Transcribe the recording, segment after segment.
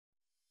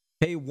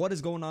Hey, what is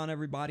going on,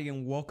 everybody,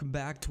 and welcome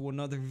back to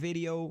another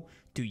video.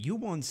 Do you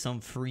want some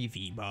free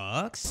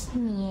V-Bucks?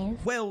 Yes.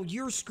 Well,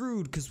 you're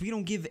screwed because we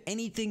don't give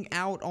anything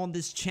out on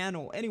this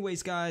channel.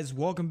 Anyways, guys,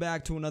 welcome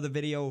back to another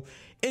video.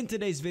 In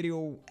today's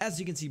video, as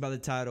you can see by the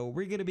title,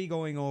 we're going to be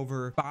going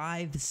over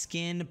 5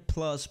 skin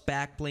plus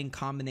backbling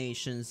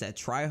combinations that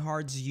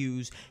tryhards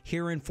use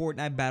here in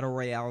Fortnite Battle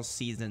Royale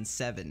Season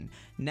 7.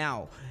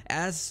 Now,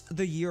 as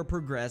the year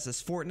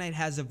progresses, Fortnite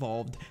has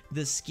evolved.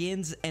 The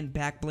skins and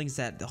backblings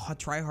that the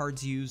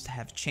tryhards used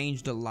have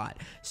changed a lot.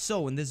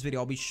 So, in this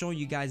video, I'll be showing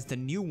you guys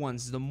the new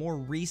ones, the more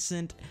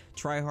recent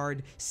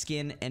tryhard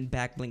skin and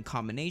backbling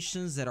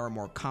combinations that are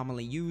more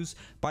commonly used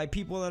by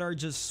people that are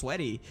just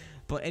sweaty.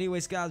 But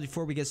anyways, guys,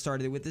 before we get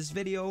started with this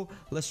video,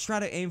 let's try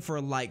to aim for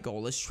a like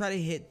goal. Let's try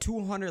to hit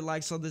 200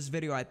 likes on this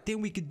video. I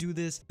think we could do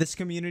this. This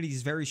community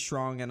is very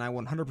strong, and I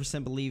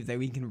 100% believe that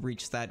we can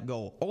reach that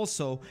goal.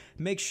 Also,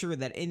 make sure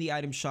that in the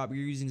item shop,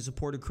 you're using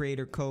supporter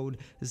creator code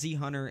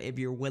ZHunter if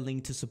you're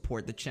willing to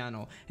support the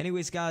channel.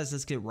 Anyways, guys,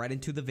 let's get right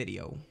into the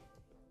video.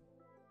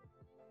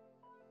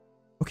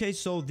 Okay,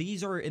 so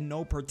these are in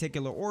no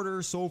particular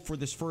order. So for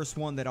this first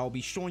one that I'll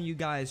be showing you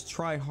guys,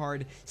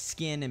 tryhard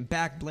skin and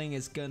backbling,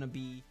 is gonna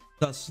be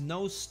the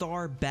Snow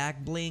Star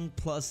backbling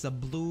plus the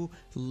blue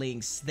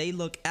links. They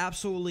look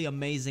absolutely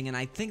amazing, and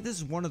I think this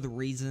is one of the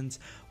reasons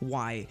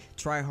why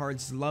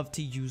tryhards love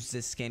to use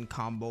this skin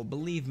combo.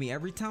 Believe me,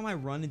 every time I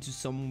run into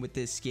someone with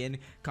this skin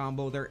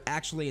combo, they're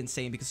actually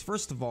insane. Because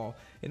first of all,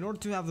 in order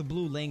to have the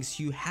blue links,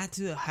 you had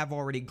to have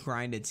already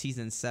grinded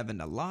Season 7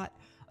 a lot.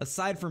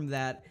 Aside from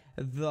that,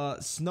 the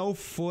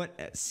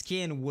Snowfoot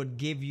skin would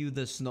give you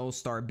the Snow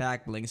Star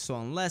backbling. So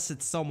unless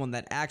it's someone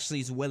that actually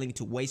is willing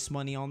to waste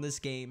money on this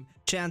game,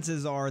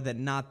 chances are that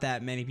not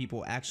that many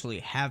people actually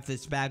have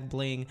this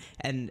backbling,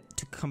 and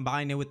to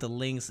combine it with the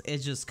links, it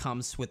just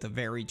comes with a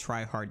very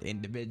tryhard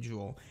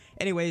individual.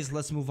 Anyways,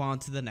 let's move on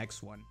to the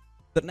next one.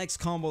 The next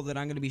combo that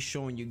I'm going to be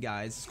showing you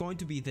guys is going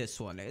to be this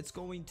one. It's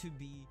going to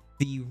be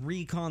the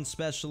Recon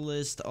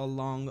Specialist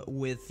along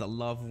with the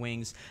Love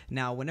Wings.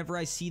 Now, whenever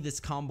I see this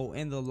combo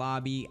in the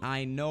lobby,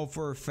 I know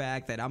for a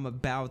fact that I'm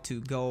about to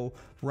go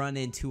run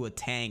into a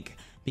tank,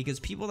 because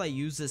people that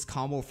use this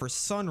combo for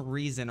some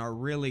reason are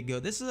really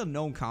good. This is a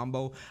known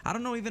combo. I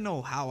don't even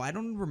know how. I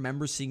don't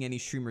remember seeing any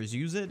streamers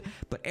use it,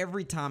 but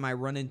every time I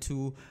run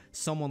into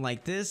someone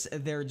like this,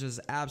 they're just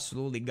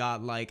absolutely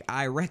godlike.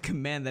 I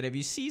recommend that if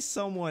you see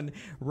someone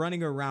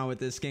running around with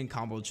this skin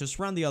combo, just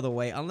run the other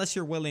way unless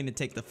you're willing to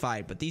take the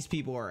fight. But these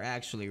people are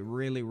actually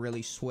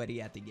really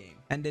sweaty at the game,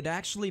 and it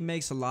actually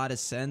makes a lot of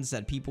sense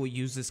that people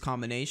use this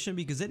combination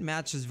because it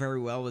matches very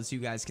well. As you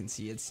guys can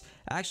see, it's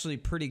actually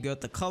pretty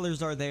good. The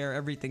colors are there,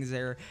 everything's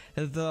there.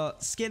 The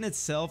skin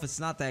itself, it's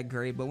not that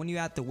great, but when you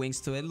add the wings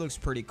to it, it looks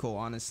pretty cool,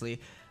 honestly.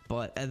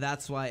 But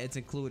that's why it's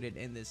included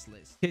in this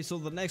list. Okay, so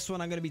the next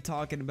one I'm going to be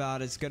talking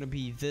about is going to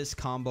be this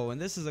combo,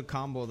 and this is a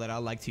combo that I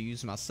like to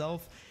use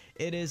myself.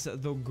 It is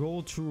the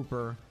Gold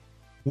Trooper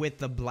with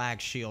the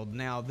Black Shield.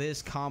 Now,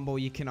 this combo,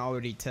 you can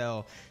already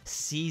tell,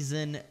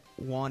 Season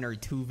 1 or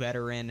 2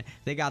 veteran.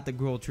 They got the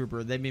Gold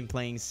Trooper. They've been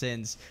playing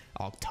since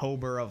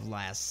October of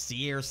last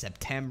year,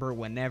 September,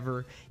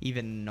 whenever,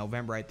 even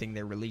November I think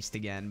they released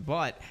again.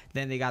 But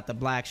then they got the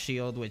Black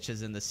Shield, which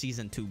is in the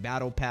Season 2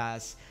 Battle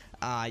Pass.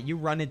 You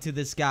run into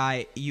this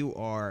guy, you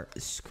are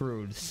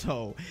screwed.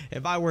 So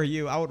if I were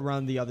you, I would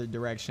run the other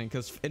direction,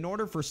 because in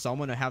order for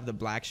someone to have the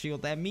Black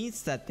Shield, that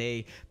means that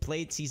they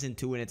played Season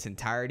 2 in its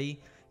entirety,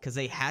 because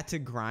they had to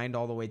grind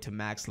all the way to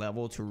max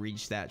level to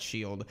reach that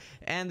shield.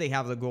 And they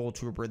have the Gold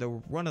Trooper,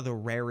 one of the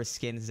rarest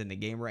skins in the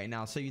game right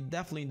now, so you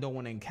definitely don't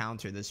want to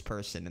encounter this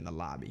person in the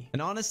lobby. And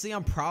honestly,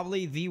 I'm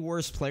probably the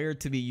worst player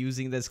to be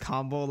using this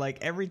combo. Like,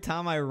 every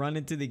time I run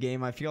into the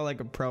game, I feel like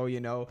a pro, you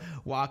know,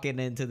 walking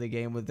into the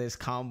game with this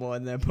combo,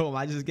 and then boom,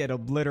 I just get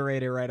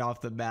obliterated right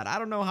off the bat. I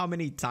don't know how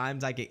many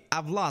times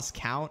I've lost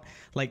count.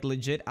 Like,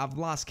 legit, I've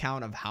lost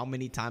count of how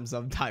many times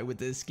I've died with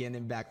this skin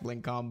and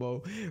backbling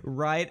combo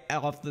right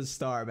off the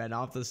start, man,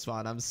 off the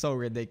spot. I'm so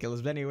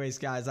ridiculous. But anyways,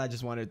 guys, I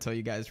just wanted to tell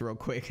you guys real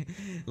quick.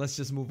 Let's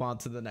just move on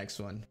to the next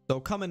one. So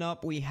coming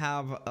up, we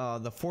have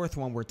the fourth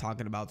one we're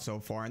talking about so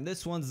far, and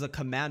this one's the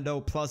Commando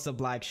plus the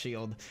Black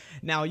Shield.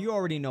 Now, you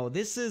already know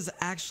this is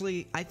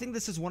actually, I think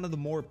this is one of the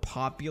more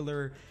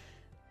popular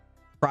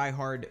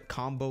tryhard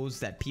combos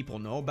that people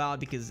know about,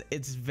 because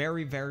it's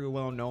very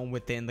well known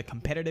within the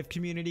competitive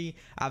community.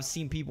 I've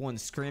seen people in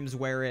scrims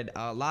wear it,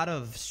 a lot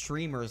of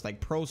streamers, like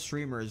pro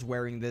streamers,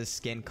 wearing this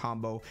skin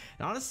combo,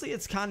 and honestly,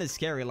 it's kind of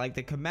scary. Like,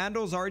 the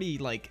Commando's already,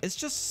 like, it's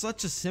just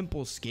such a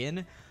simple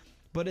skin,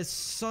 but it's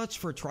such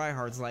for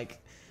tryhards.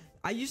 Like,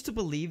 I used to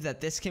believe that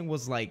this skin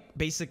was like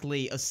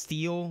basically a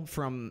steal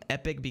from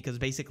Epic, because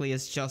basically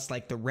it's just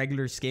like the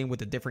regular skin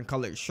with a different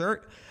colored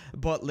shirt.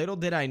 But little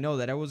did I know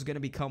that it was going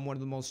to become one of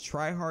the most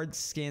tryhard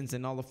skins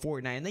in all of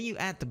Fortnite. And then you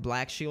add the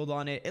Black Shield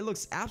on it. It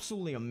looks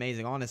absolutely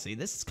amazing. Honestly,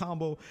 this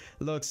combo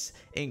looks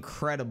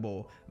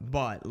incredible.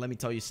 But let me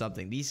tell you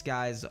something. These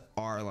guys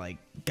are like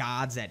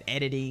gods at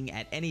editing,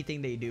 at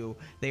anything they do.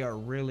 They are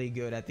really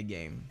good at the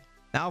game.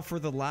 Now for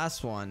the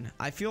last one,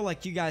 I feel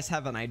like you guys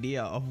have an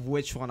idea of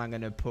which one I'm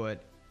going to put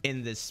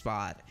in this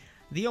spot.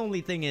 The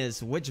only thing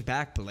is, which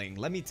back bling?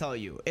 Let me tell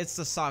you, it's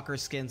the soccer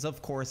skins.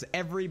 Of course,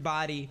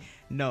 everybody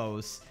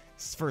knows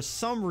for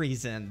some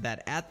reason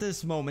that at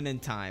this moment in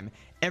time,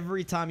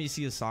 every time you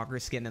see a soccer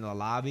skin in the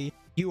lobby,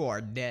 you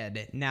are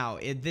dead. Now,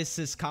 if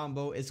this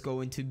combo is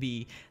going to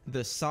be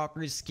the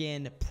soccer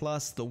skin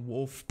plus the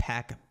wolf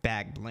pack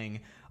back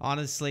bling.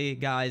 Honestly,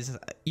 guys,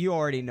 you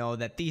already know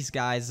that these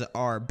guys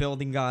are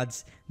building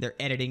gods. They're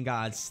editing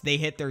gods. They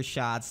hit their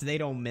shots. They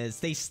don't miss.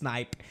 They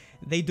snipe.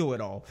 They do it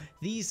all.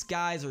 These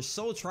guys are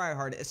so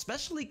tryhard,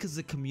 especially because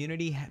the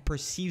community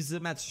perceives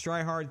them as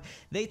tryhard.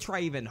 They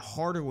try even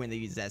harder when they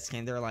use that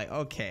skin. They're like,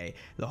 okay,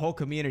 the whole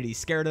community's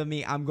scared of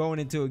me. I'm going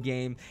into a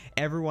game.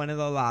 Everyone in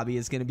the lobby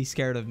is going to be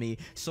scared of me.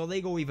 So they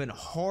go even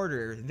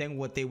harder than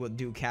what they would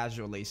do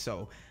casually.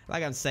 So,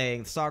 like I'm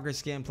saying, soccer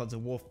skin plus a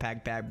wolf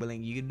pack back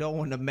bling, you don't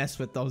want to mess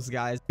with those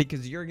guys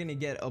because you're going to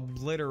get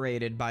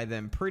obliterated by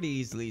them pretty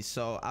easily.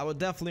 So I would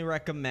definitely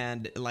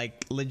recommend,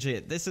 like,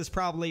 legit, this is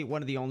probably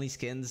one of the only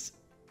skins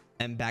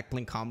and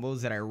backbling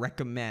combos that I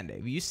recommend.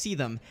 If you see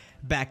them,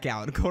 back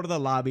out, go to the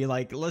lobby,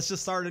 like, let's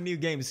just start a new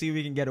game, see if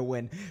we can get a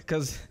win.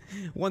 Because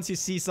once you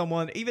see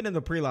someone, even in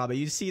the pre-lobby,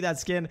 you see that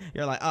skin,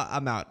 you're like,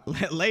 I'm out.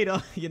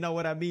 Later, you know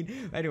what I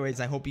mean?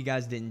 Anyways, I hope you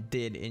guys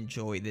did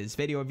enjoy this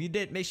video. If you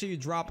did, make sure you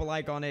drop a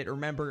like on it.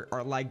 Remember,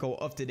 our like goal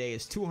of today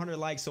is 200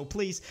 likes, so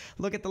please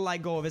look at the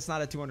like goal. If it's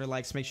not at 200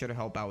 likes, make sure to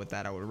help out with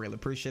that. I would really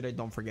appreciate it.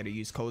 Don't forget to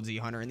use code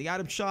ZHunter in the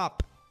item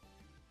shop,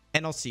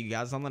 and I'll see you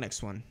guys on the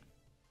next one.